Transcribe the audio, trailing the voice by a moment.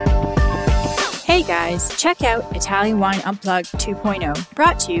Hey guys, check out Italian Wine Unplugged 2.0,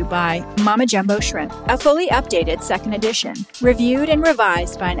 brought to you by Mama Jumbo Shrimp, a fully updated second edition, reviewed and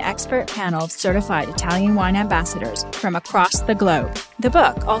revised by an expert panel of certified Italian wine ambassadors from across the globe. The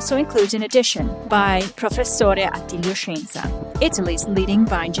book also includes an edition by Professore Attilio Scienza, Italy's leading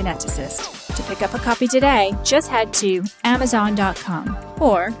vine geneticist. To pick up a copy today, just head to Amazon.com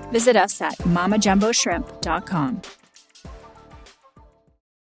or visit us at mamajumboshrimp.com.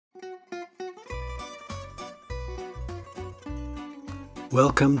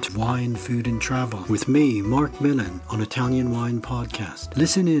 Welcome to Wine, Food and Travel with me, Marc Millon, on Italian Wine Podcast.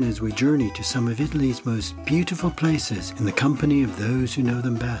 Listen in as we journey to some of Italy's most beautiful places in the company of those who know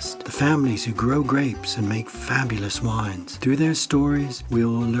them best, the families who grow grapes and make fabulous wines. Through their stories, we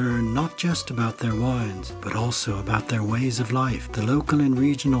will learn not just about their wines, but also about their ways of life, the local and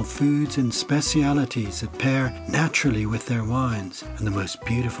regional foods and specialities that pair naturally with their wines, and the most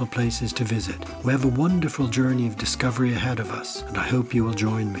beautiful places to visit. We have a wonderful journey of discovery ahead of us, and I hope you will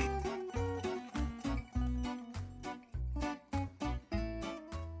join me.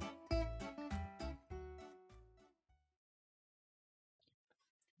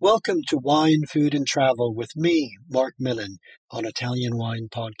 Welcome to Wine, Food and Travel with me, Marc Millon, on Italian Wine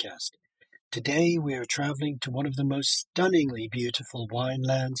Podcast. Today we are traveling to one of the most stunningly beautiful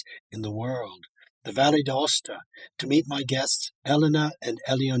winelands in the world, the Valle d'Aosta, to meet my guests Elena and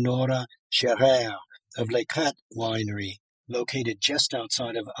Eleonora Charrère of Le Crête Winery, located just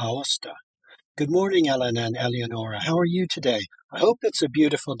outside of Aosta. Good morning, Elena and Eleonora. How are you today? I hope it's a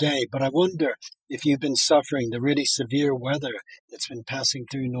beautiful day, but I wonder if you've been suffering the really severe weather that's been passing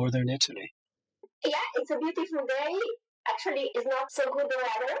through northern Italy. Yeah, it's a beautiful day. Actually, it's not so good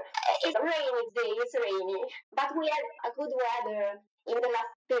weather. It's rainy today, it's rainy. But we had a good weather in the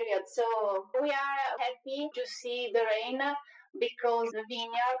last period, so we are happy to see the rain, because the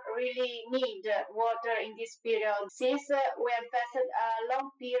vineyard really need water in this period. Since we have passed a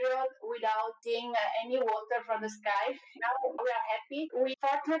long period without seeing any water from the sky, now we are happy.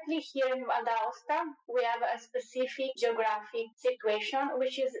 Fortunately, here in Val d'Aosta, we have a specific geographic situation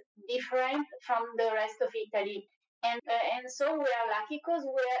which is different from the rest of Italy. And so we are lucky because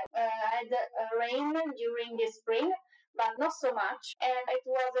we had rain during the spring, but not so much, and it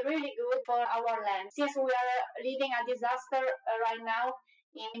was really good for our land. Since we are living a disaster right now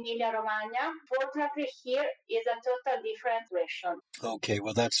in Emilia-Romagna, fortunately here is a total different situation. Okay,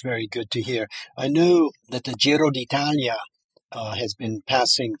 well that's very good to hear. I know that the Giro d'Italia has been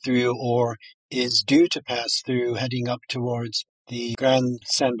passing through or is due to pass through, heading up towards the Gran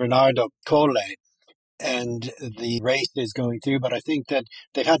San Bernardo Colle. And the race is going through, but I think that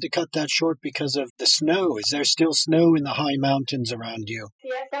they've had to cut that short because of the snow. Is there still snow in the high mountains around you?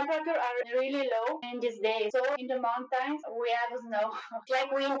 Yes, temperatures are really low in these days. So in the mountains, we have snow,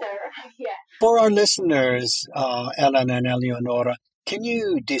 like winter. Yeah. For our listeners, Elena and Eleonora, can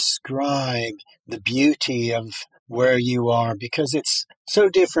you describe the beauty of where you are? Because it's so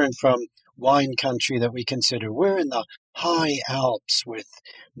different from wine country that we consider. We're in the high Alps with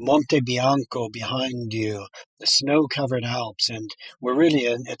Monte Bianco behind you, the snow-covered Alps, and we're really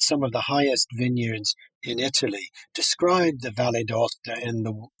at some of the highest vineyards in Italy. Describe the Valle d'Aosta and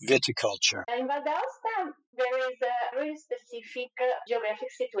the viticulture. In Val d'Aosta, there is a very specific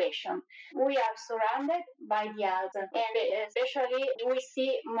geographic situation. We are surrounded by the Alps, and especially we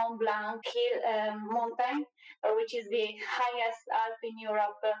see Mont Blanc mountain, which is the highest Alp in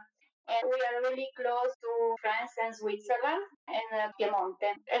Europe. And we are really close to France and Switzerland and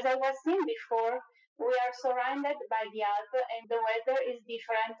Piemonte. As I was saying before, we are surrounded by the Alps, and the weather is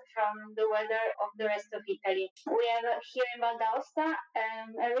different from the weather of the rest of Italy. We have here in Val d'Aosta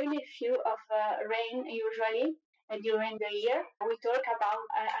a really few of rain usually during the year. We talk about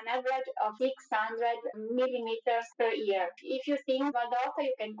an average of 600 millimeters per year. If you think Val d'Aosta,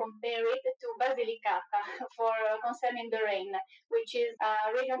 you can compare it to Basilicata for concerning the rain, which is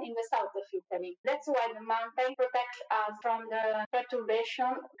a region in the south of Italy. That's why the mountain protects us from the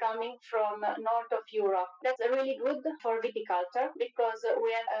perturbation coming from north of Europe. That's really good for viticulture because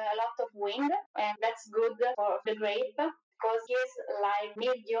we have a lot of wind, and that's good for the grape, because yeast like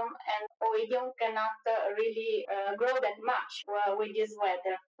medium and oidium cannot really grow that much with this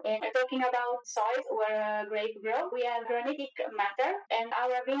weather. And talking about soils where grape grow, we have granitic matter, and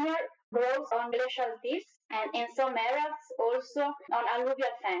our vineyard grows on glacial cliffs, and in some areas also on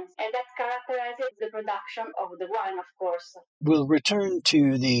alluvial fens, and that characterizes the production of the wine, of course. We'll return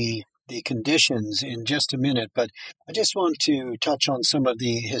to the conditions in just a minute, but I just want to touch on some of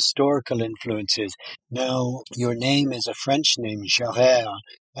the historical influences. Now, your name is a French name, Charrère,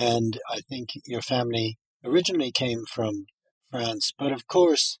 and I think your family originally came from France, but of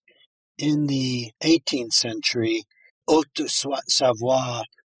course, in the 18th century, Haute-Savoie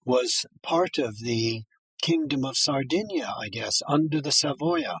was part of the Kingdom of Sardinia, I guess, under the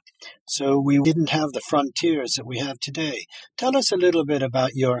Savoia. So we didn't have the frontiers that we have today. Tell us a little bit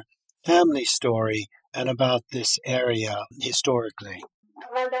about your family story and about this area historically.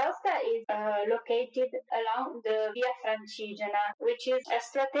 Val d'Aosta is located along the Via Francigena, which is a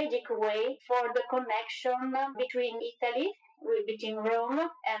strategic way for the connection between Italy, between Rome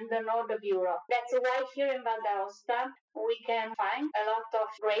and the north of Europe. That's why here in Val d'Aosta we can find a lot of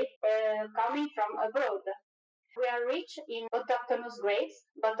grapes coming from abroad. We are rich in autochthonous grapes,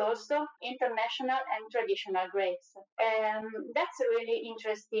 but also international and traditional grapes. That's really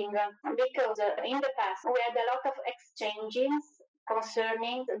interesting because in the past we had a lot of exchanges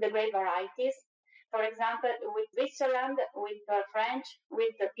concerning the grape varieties. For example, with Switzerland, with French,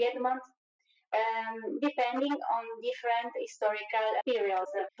 with Piedmont, depending on different historical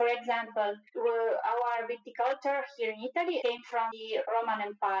periods. For example, our viticulture here in Italy came from the Roman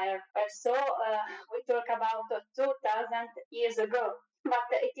Empire, so we talk about 2,000 years ago. But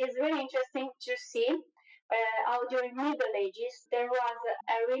it is really interesting to see how during Middle Ages there was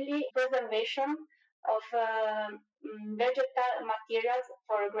a really preservation of vegetal materials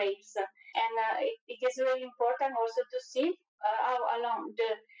for grapes. And it is really important also to see how along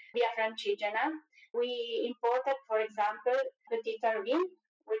the Via Francigena we imported, for example, Petit Arvin,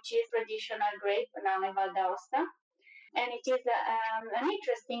 which is traditional grape now in Val d'Aosta. And it is an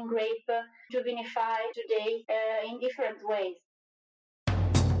interesting grape to vinify today in different ways.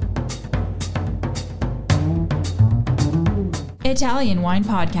 Italian Wine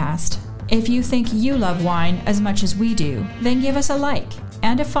Podcast. If you think you love wine as much as we do, then give us a like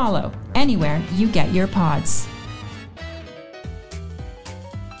and a follow anywhere you get your pods.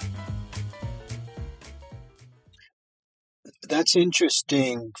 That's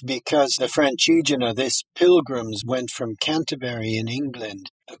interesting because the Francigena, this pilgrims went from Canterbury in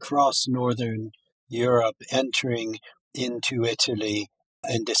England across northern Europe, entering into Italy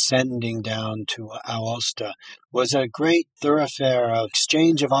and descending down to Aosta, was a great thoroughfare of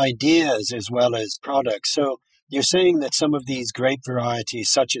exchange of ideas as well as products. So you're saying that some of these grape varieties,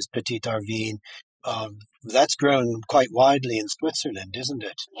 such as Petit Arvin, that's grown quite widely in Switzerland, isn't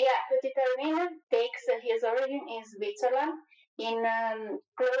it? Yeah, Petit Arvin takes his origin in Switzerland, in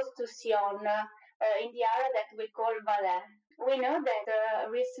close to Sion, in the area that we call Valais. We know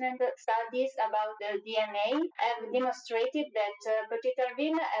that recent studies about the DNA have demonstrated that Petit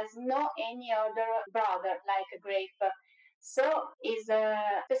Arvin has no any other brother like a grape. So is a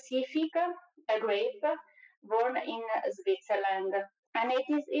specific a grape born in Switzerland. And it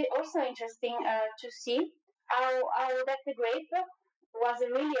is also interesting to see how that grape was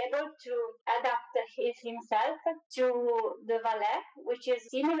really able to adapt himself to the Valais, which is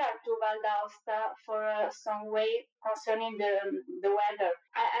similar to Val d'Aosta for some way concerning the weather.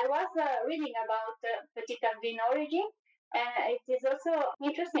 I was reading about Petit Arvin origin, and it is also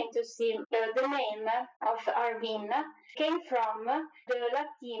interesting to see the name of Arvin came from the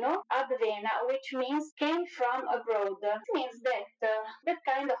Latino advena, which means came from abroad. It means that that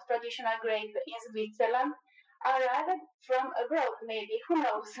kind of traditional grape in Switzerland arrived from abroad, maybe, who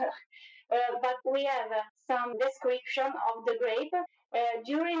knows? But we have some description of the grape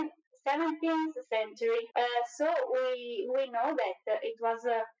during 17th century. So we know that it was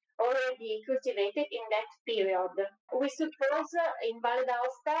already cultivated in that period. We suppose in Val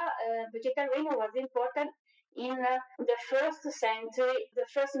d'Aosta, Petit Arvin was important in the first century, the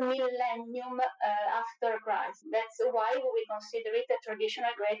first millennium after Christ. That's why we consider it a traditional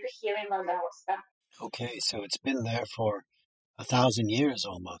grape here in Val d'Aosta. Okay, so it's been there for 1,000 years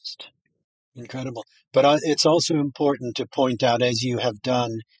almost. Incredible. But it's also important to point out, as you have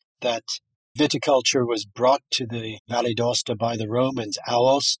done, that viticulture was brought to the Valle d'Aosta by the Romans,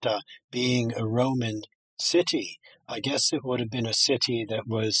 Aosta being a Roman city. I guess it would have been a city that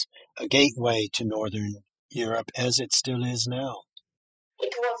was a gateway to northern Europe, as it still is now.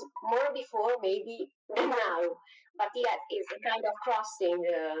 It was more before, maybe, than now. But yet, it's a kind of crossing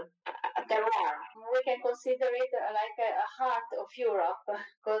a terroir. We can consider it like a heart of Europe,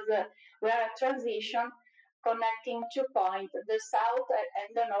 because we are a transition connecting two points, the south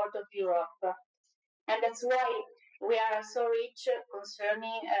and the north of Europe. And that's why we are so rich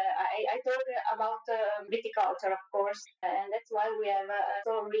concerning, I talk about viticulture, of course, and that's why we have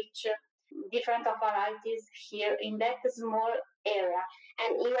so rich different varieties here in that small area.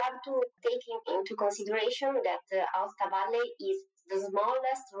 And you have to take into consideration that Aosta Valley is the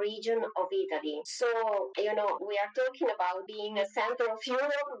smallest region of Italy. So, we are talking about being a center of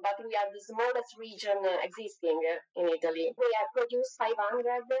Europe, but we are the smallest region existing in Italy. We have produced 500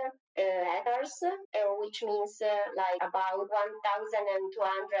 hectares, which means like about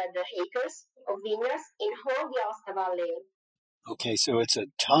 1,200 acres of vineyards in whole the Aosta Valley. Okay, so it's a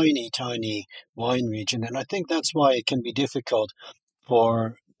tiny, tiny wine region, and I think that's why it can be difficult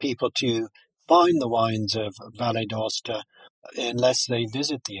for people to find the wines of Valle d'Aosta unless they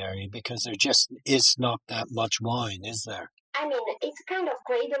visit the area, because there just is not that much wine, is there? I mean, it's kind of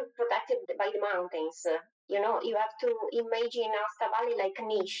cradle protected by the mountains. You have to imagine Aosta Valley like a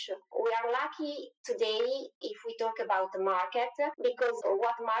niche. We are lucky today if we talk about the market, because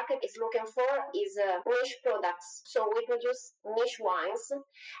what market is looking for is niche products. So we produce niche wines,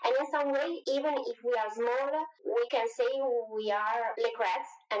 and in some way, even if we are small, we can say we are Le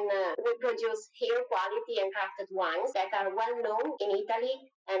Crets, and we produce high quality and crafted wines that are well known in Italy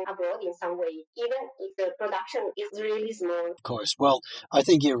and abroad in some way, even if the production is really small. Of course. Well, I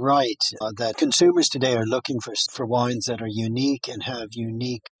think you're right that consumers today are looking for wines that are unique and have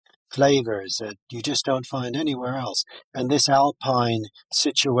unique flavors that you just don't find anywhere else. And this alpine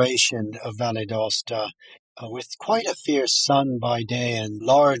situation of Valle d'Aosta, with quite a fierce sun by day and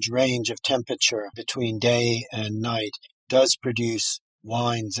large range of temperature between day and night, does produce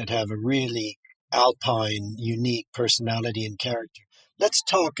wines that have a really alpine, unique personality and character. Let's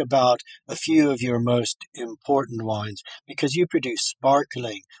talk about a few of your most important wines, because you produce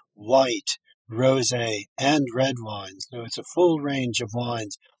sparkling, white, rosé, and red wines. So it's a full range of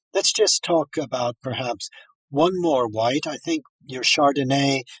wines. Let's just talk about perhaps one more white. I think your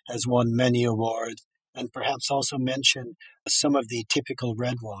Chardonnay has won many awards, and perhaps also mention some of the typical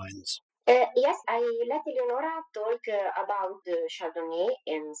red wines. Yes, I let Eleonora talk about the Chardonnay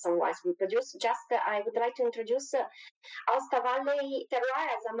and some wines we produce. I would like to introduce Aosta Valley terroir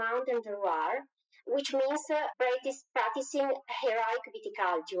as a mountain terroir, which means practicing heroic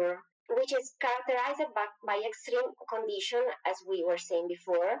viticulture, which is characterized by extreme condition, as we were saying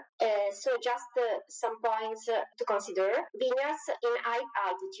before. So just some points to consider. Vineyards in high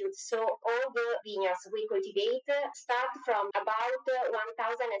altitude. So all the vineyards we cultivate start from about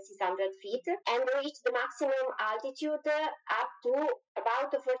 1,600 feet and reach the maximum altitude up to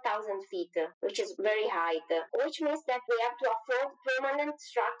about 4,000 feet, which is very high, which means that we have to afford permanent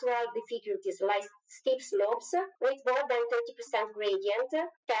structural difficulties like steep slopes with more than 30% gradient,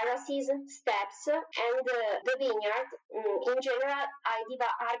 terraces, steps, and the vineyard in general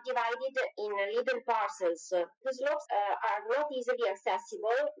are divided in little parcels. The slopes are not easily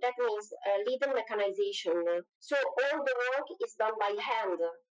accessible. That means little mechanization. So all the work is done by hand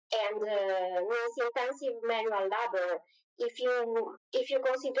and means intensive manual labor. If you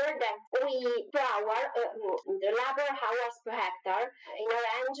consider that we per hour the labor hours per hectare in a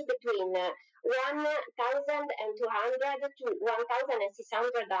range between 1,200 to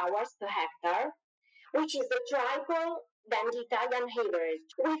 1,600 hours per hectare, which is the triple than the Italian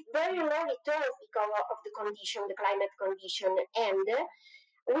average, with very low returns because of the climate condition, and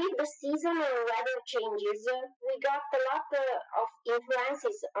with the seasonal weather changes, we got a lot of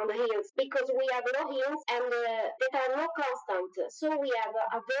influences on the hills because we have low hills and that are not constant. So we have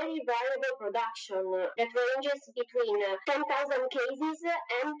a very variable production that ranges between 10,000 cases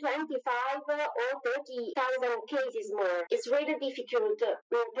and 25 or 30,000 cases more. It's really difficult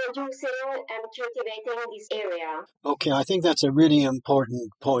producing and cultivating this area. Okay, I think that's a really important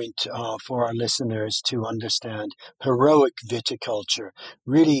point for our listeners to understand. Heroic viticulture,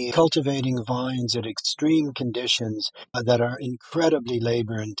 really cultivating vines at extreme conditions that are incredibly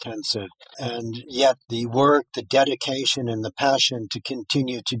labor intensive. And yet the work, the dedication, and the passion to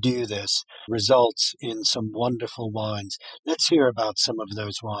continue to do this results in some wonderful wines. Let's hear about some of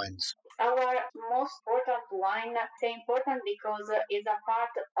those wines. Our most important wine, say important because it's a part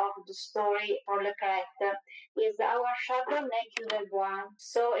of the story for Le Crête, is our Chardonnay Cuvée Bois.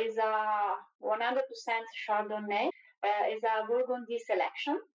 So it's a 100% Chardonnay. It's a Burgundy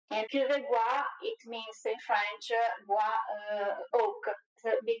selection. And Cuvée Bois, it means in French, bois, oak,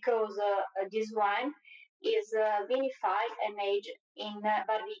 because this wine is vinified and aged in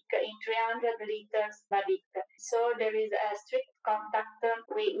barrique, in 300 liters barrique. So there is a strict contact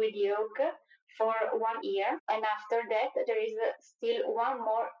with the oak for 1 year, and after that there is still one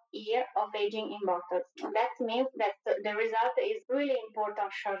more year of aging in bottles. That means that the result is really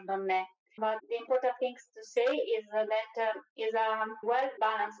important Chardonnay. But the important things to say is that is a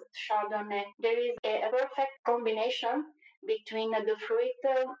well-balanced Chardonnay. There is a perfect combination between the fruit,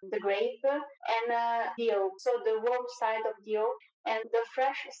 the grape, and the oak. So the warm side of the oak and the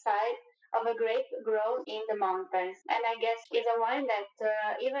fresh side of a grape grown in the mountains. And I guess it's a wine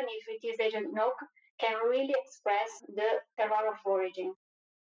that, even if it is aged in oak, can really express the terroir of origin.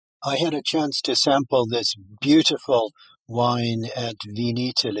 I had a chance to sample this beautiful wine at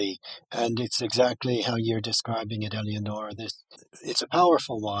Vinitaly, and it's exactly how you're describing it, Eleonora. It's a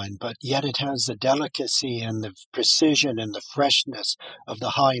powerful wine, but yet it has the delicacy and the precision and the freshness of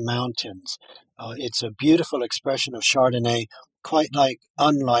the high mountains. It's a beautiful expression of Chardonnay,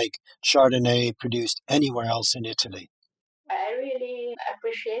 unlike Chardonnay produced anywhere else in Italy. I really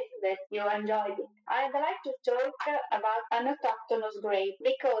appreciate that you enjoyed it. I'd like to talk about an autochthonous grape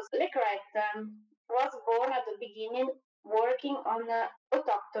because Leclerc was born at the beginning working on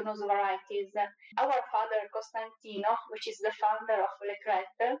autochthonous varieties. Our father Costantino, which is the founder of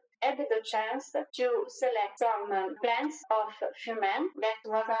Leclerc, had the chance to select some plants of Fumen that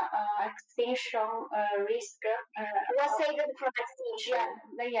was an extinction risk. Was saved from extinction.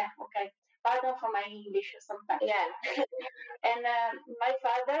 Yeah, okay. Pardon for my English sometimes. Yeah. And my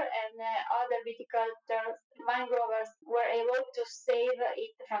father and other viticultures, wine growers were able to save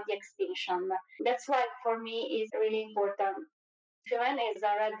it from the extinction. That's why for me is really important. Fumen is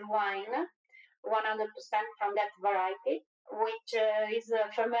a red wine, 100% from that variety, which is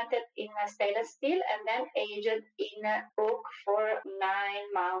fermented in stainless steel and then aged in oak for 9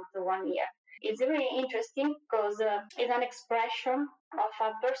 months, 1 year. It's really interesting because it's an expression of a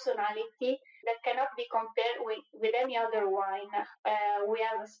personality that cannot be compared with any other wine. We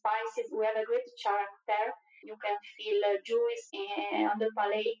have spices, we have a great character. You can feel juice on the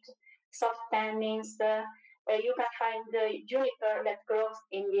palate, soft tannins. You can find the juniper that grows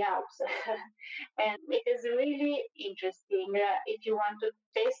in the Alps. And it is really interesting if you want to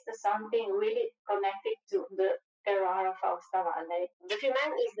taste something really connected to the terroir of Aosta Valley. The Fumen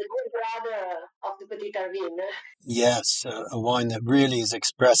is the good brother of the Petit Arvin. Yes, a wine that really is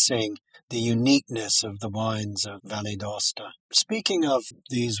expressing the uniqueness of the wines of Valle d'Aosta. Speaking of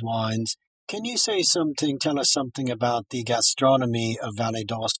these wines, can you tell us something about the gastronomy of Valle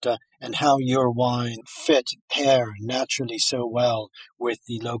d'Aosta and how your wine pair naturally so well with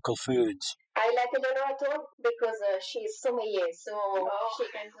the local foods? I let Eleonora talk because she's sommelier, so she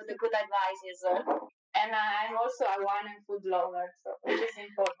can put the good advices. And I'm also a wine and food lover, so which is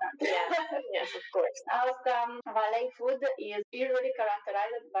important. Yes, of course. Aosta Valley food is usually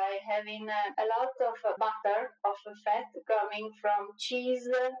characterized by having a lot of butter, of fat coming from cheese,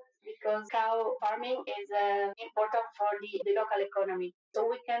 because cow farming is important for the local economy. So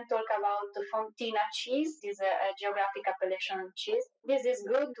we can talk about the Fontina cheese, this is a geographic appellation cheese. This is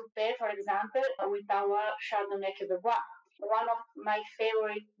good to pair, for example, with our Chardonnay Québécois. One of my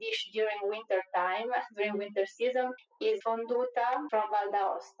favorite dish during winter season, is fonduta from Val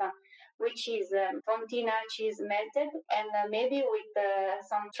d'Aosta, which is fontina cheese melted and maybe with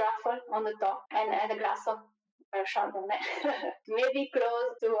some truffle on the top and a glass of Chardonnay, maybe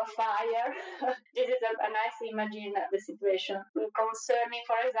close to a fire. This is a nice imagine the situation. Concerning,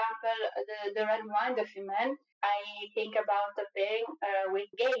 for example, the red wine, the Fumen, I think about the pairing with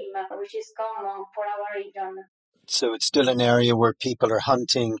game, which is common for our region. So it's still an area where people are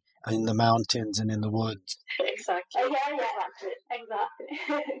hunting in the mountains and in the woods. Exactly.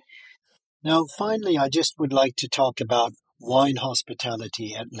 Exactly. Now, finally, I just would like to talk about wine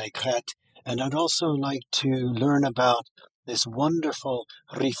hospitality at Les Crêtes, and I'd also like to learn about this wonderful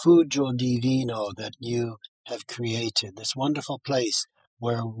Rifugio di Vino that you have created, this wonderful place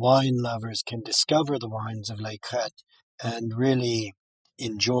where wine lovers can discover the wines of Les Crêtes and really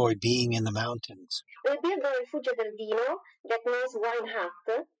enjoy being in the mountains. We built the Rifugio del Vino, that means wine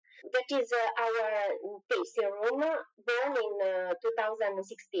hut. That is our tasting room, born in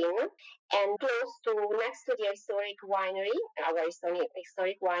 2016, and next to the historic winery, our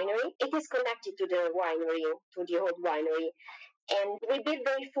historic winery. It is connected to the winery, to the old winery. And we built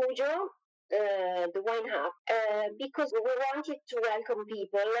the Rifugio, the wine hub, because we wanted to welcome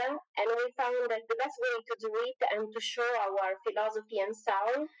people, and we found that the best way to do it and to show our philosophy and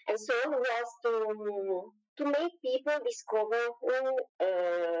sound and so on was to make people discover who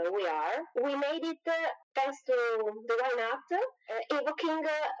we are. We made it thanks to the wine hut, evoking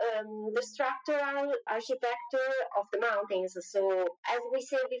the structural architecture of the mountains. So, as we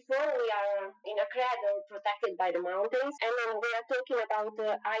said before, we are in a cradle protected by the mountains, and we are talking about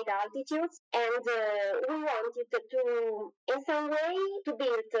high altitudes, and we wanted to, in some way, to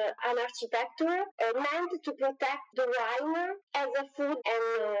build an architecture meant to protect the wine as a food and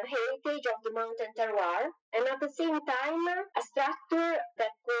heritage of the mountain terroir. and at the same time, a structure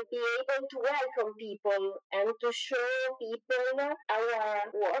that will be able to welcome people and to show people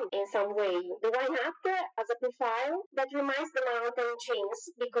our world in some way. The wine hut has a profile that reminds the mountain chains,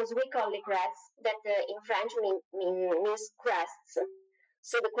 because we call it crests, that in French means crests.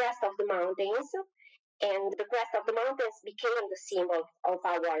 So the crest of the mountains. And the crest of the mountains became the symbol of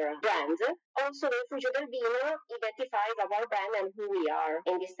our brand. Also, Refugio del Vino identifies our brand and who we are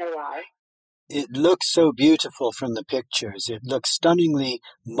in this terroir. It looks so beautiful from the pictures. It looks stunningly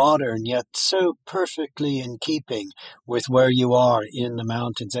modern, yet so perfectly in keeping with where you are in the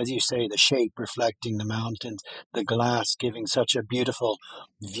mountains. As you say, the shape reflecting the mountains, the glass giving such a beautiful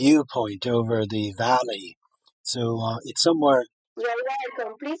viewpoint over the valley. So it's somewhere... You're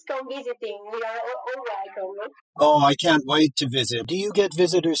welcome. Please come visiting. We are all welcome. Oh, I can't wait to visit. Do you get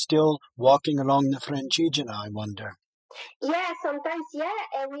visitors still walking along the Francigena, I wonder? Yeah, sometimes,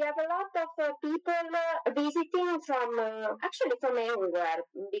 and we have a lot of people visiting from everywhere,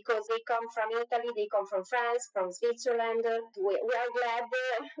 because they come from Italy, they come from France, from Switzerland. We are glad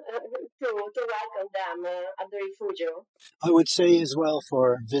to welcome them at the Refugio. I would say as well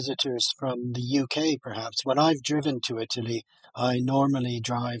for visitors from the UK, perhaps. When I've driven to Italy, I normally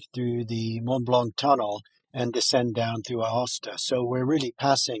drive through the Mont Blanc tunnel and descend down through Aosta. So we're really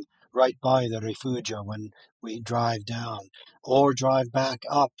passing right by the Refugio when we drive down, or drive back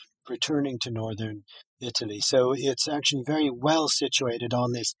up, returning to northern Italy. So it's actually very well situated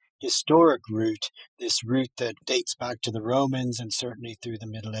on this historic route, this route that dates back to the Romans and certainly through the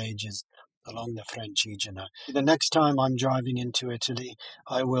Middle Ages along the Francigena. The next time I'm driving into Italy,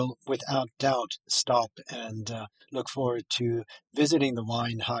 I will without doubt stop and look forward to visiting the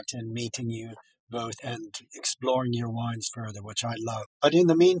wine hut and meeting you both and exploring your wines further, which I love. But in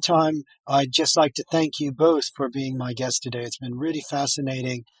the meantime, I'd just like to thank you both for being my guest today. It's been really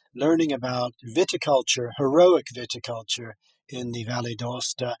fascinating learning about viticulture, heroic viticulture in the Valle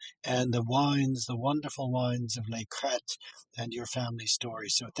d'Aosta, and the wines, the wonderful wines of Les Crêtes and your family story.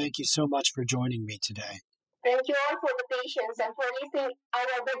 So thank you so much for joining me today. Thank you all for the patience and for listening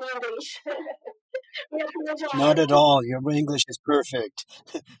our bad English. Not at all. Your English is perfect.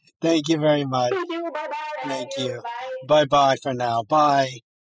 Thank you very much. Thank you. Bye-bye. Thank you. Bye. Bye-bye for now. Bye.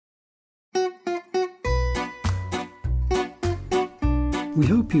 We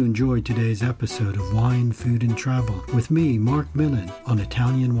hope you enjoyed today's episode of Wine, Food and Travel with me, Marc Millon, on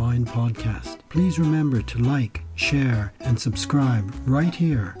Italian Wine Podcast. Please remember to like, share and subscribe right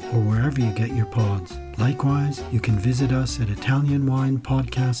here or wherever you get your pods. Likewise, you can visit us at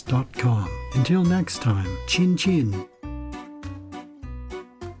ItalianWinePodcast.com. Until next time, chin chin.